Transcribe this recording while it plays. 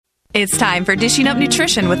It's time for Dishing Up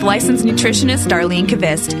Nutrition with licensed nutritionist Darlene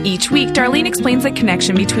Kvist. Each week, Darlene explains the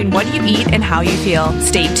connection between what you eat and how you feel.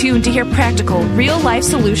 Stay tuned to hear practical, real-life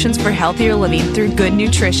solutions for healthier living through good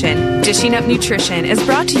nutrition. Dishing Up Nutrition is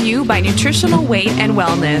brought to you by Nutritional Weight and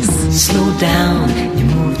Wellness. Slow down, you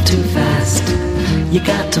move too fast. You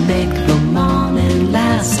got to make the morning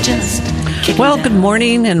last. Well, good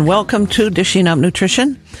morning and welcome to Dishing Up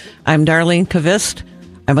Nutrition. I'm Darlene Kvist.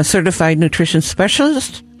 I'm a certified nutrition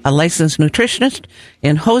specialist, a licensed nutritionist,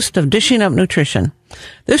 and host of Dishing Up Nutrition.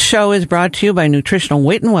 This show is brought to you by Nutritional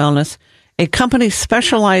Weight and Wellness, a company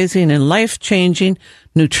specializing in life-changing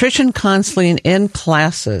nutrition counseling and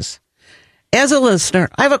classes. As a listener,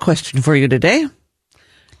 I have a question for you today.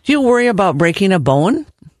 Do you worry about breaking a bone?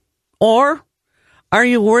 Or are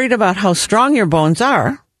you worried about how strong your bones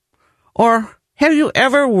are? Or have you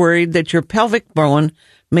ever worried that your pelvic bone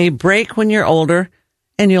may break when you're older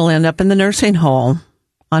and you'll end up in the nursing home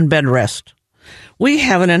on bed rest? We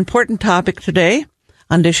have an important topic today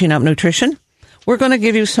on Dishing Up Nutrition. We're going to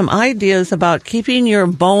give you some ideas about keeping your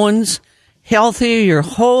bones healthy your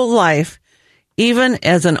whole life, even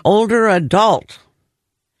as an older adult.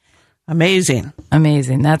 Amazing.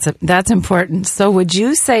 That's important. So would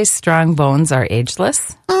you say strong bones are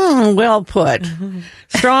ageless? Well put.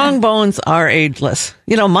 Strong bones are ageless.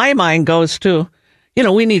 My mind goes to,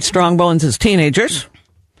 we need strong bones as teenagers.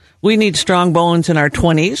 We need strong bones in our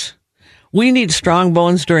 20s. We need strong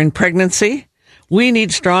bones during pregnancy. We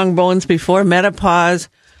need strong bones before menopause,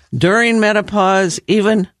 during menopause,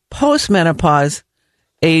 even post-menopause.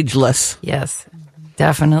 Ageless. Yes,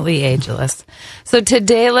 definitely ageless. So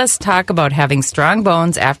today let's talk about having strong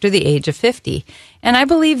bones after the age of 50. And I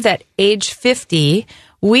believe that age 50,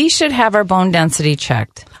 we should have our bone density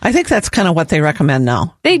checked. I think that's kind of what they recommend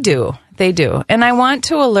now. They do. And I want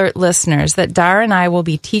to alert listeners that Dar and I will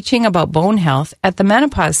be teaching about bone health at the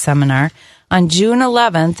Menopause Seminar on June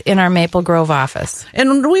 11th in our Maple Grove office.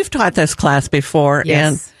 And we've taught this class before.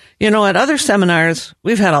 Yes. And, at other seminars,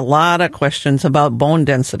 we've had a lot of questions about bone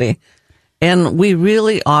density. And we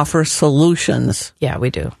really offer solutions. Yeah,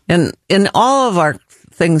 we do. And in all of our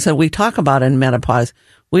things that we talk about in menopause,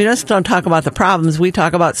 we just don't talk about the problems. We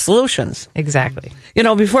talk about solutions. Exactly.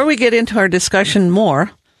 Before we get into our discussion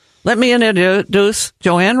more, let me introduce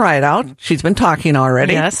Joanne Rideout. She's been talking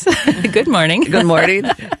already. Yes. Good morning. Good morning.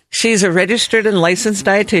 She's a registered and licensed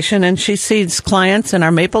dietitian, and she sees clients in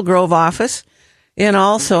our Maple Grove office and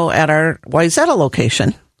also at our Wayzata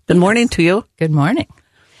location. Good morning to you. Good morning.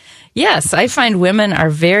 Yes, I find women are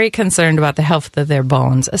very concerned about the health of their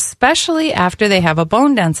bones, especially after they have a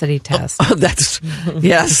bone density test. Oh, that's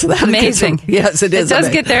amazing. Yes, it is. It does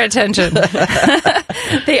get their attention.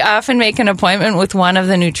 They often make an appointment with one of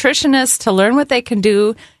the nutritionists to learn what they can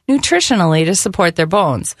do nutritionally to support their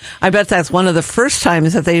bones. I bet that's one of the first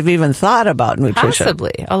times that they've even thought about nutrition.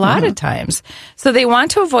 Possibly, a lot of times. So they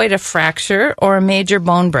want to avoid a fracture or a major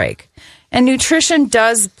bone break. And nutrition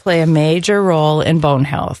does play a major role in bone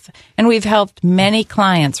health. And we've helped many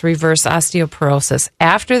clients reverse osteoporosis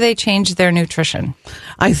after they change their nutrition.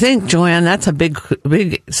 I think, Joanne, that's a big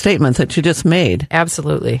statement that you just made.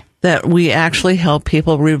 Absolutely. That we actually help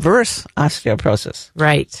people reverse osteoporosis.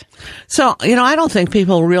 Right. So, I don't think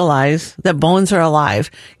people realize that bones are alive.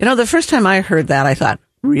 The first time I heard that, I thought,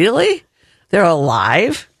 really? They're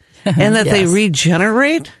alive? And that Yes. they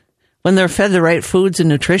regenerate? When they're fed the right foods and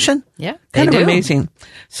nutrition? Yeah, kind of do. Amazing.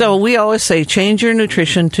 So we always say, change your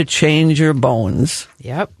nutrition to change your bones.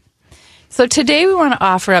 Yep. So today we want to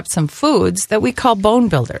offer up some foods that we call bone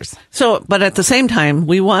builders. So, but at the same time,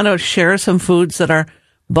 we want to share some foods that are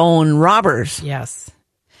bone robbers. Yes.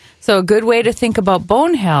 So a good way to think about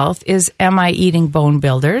bone health is, am I eating bone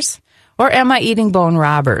builders or am I eating bone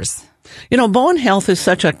robbers? Bone health is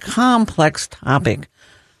such a complex topic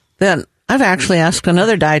that I've actually asked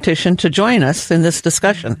another dietitian to join us in this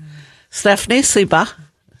discussion. Stephanie Siba.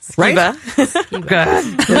 Right?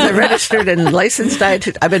 Good. Is a registered and licensed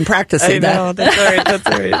dietitian. I've been practicing that. I know, that's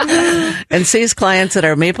all right. And sees clients at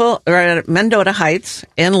our Mendota Heights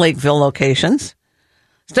and Lakeville locations.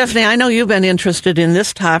 Stephanie, I know you've been interested in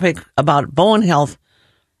this topic about bone health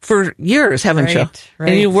for years, haven't you?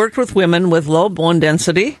 Right. And you worked with women with low bone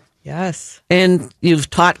density. Yes. And you've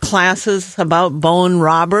taught classes about bone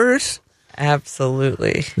robbers.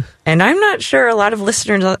 Absolutely. And I'm not sure a lot of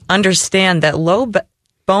listeners understand that low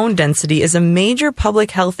bone density is a major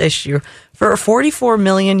public health issue for 44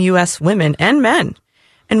 million U.S. women and men.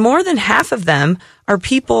 And more than half of them are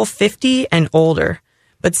people 50 and older.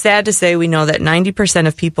 But sad to say, we know that 90%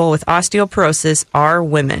 of people with osteoporosis are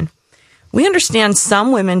women. We understand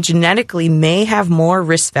some women genetically may have more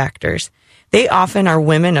risk factors. They often are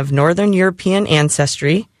women of Northern European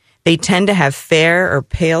ancestry. They tend to have fair or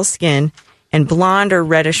pale skin and blonde or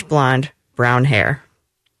reddish blonde brown hair.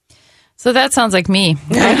 So that sounds like me.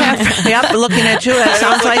 Yep, looking at you, that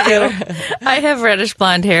sounds like you. I have reddish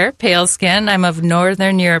blonde hair, pale skin. I'm of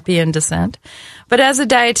Northern European descent. But as a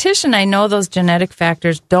dietitian, I know those genetic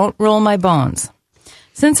factors don't rule my bones.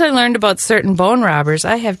 Since I learned about certain bone robbers,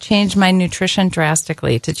 I have changed my nutrition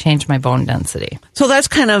drastically to change my bone density. So that's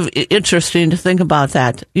kind of interesting to think about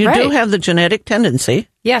that. You do Right. have the genetic tendency,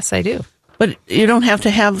 Yes, I do. but you don't have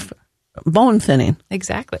to have bone thinning.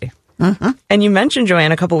 Exactly. And you mentioned,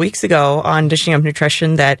 Joanne, a couple weeks ago on Dishing Up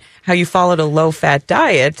Nutrition that how you followed a low-fat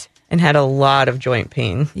diet and had a lot of joint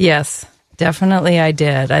pain. Yes, definitely I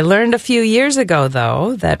did. I learned a few years ago,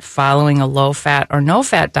 though, that following a low-fat or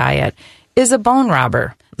no-fat diet is a bone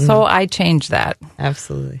robber. So I changed that.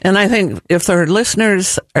 Absolutely. And I think if our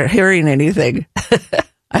listeners are hearing anything,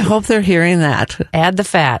 I hope they're hearing that. Add the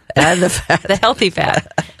fat. Add the fat. The healthy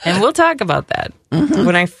fat. And we'll talk about that.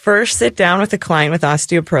 When I first sit down with a client with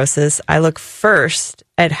osteoporosis, I look first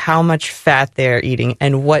at how much fat they're eating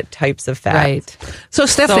and what types of fat. Right. So,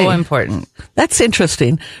 Stephanie, So important. that's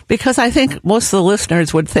interesting because I think most of the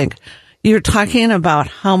listeners would think you're talking about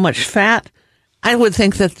how much fat. I would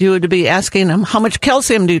think that you would be asking them, how much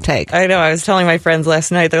calcium do you take? I know. I was telling my friends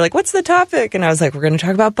last night, they're like, what's the topic? And I was like, we're going to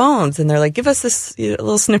talk about bones. And they're like, give us this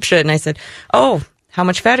little snapshot. And I said, oh, how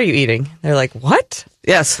much fat are you eating? They're like, what?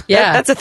 Yes. Yeah. That's a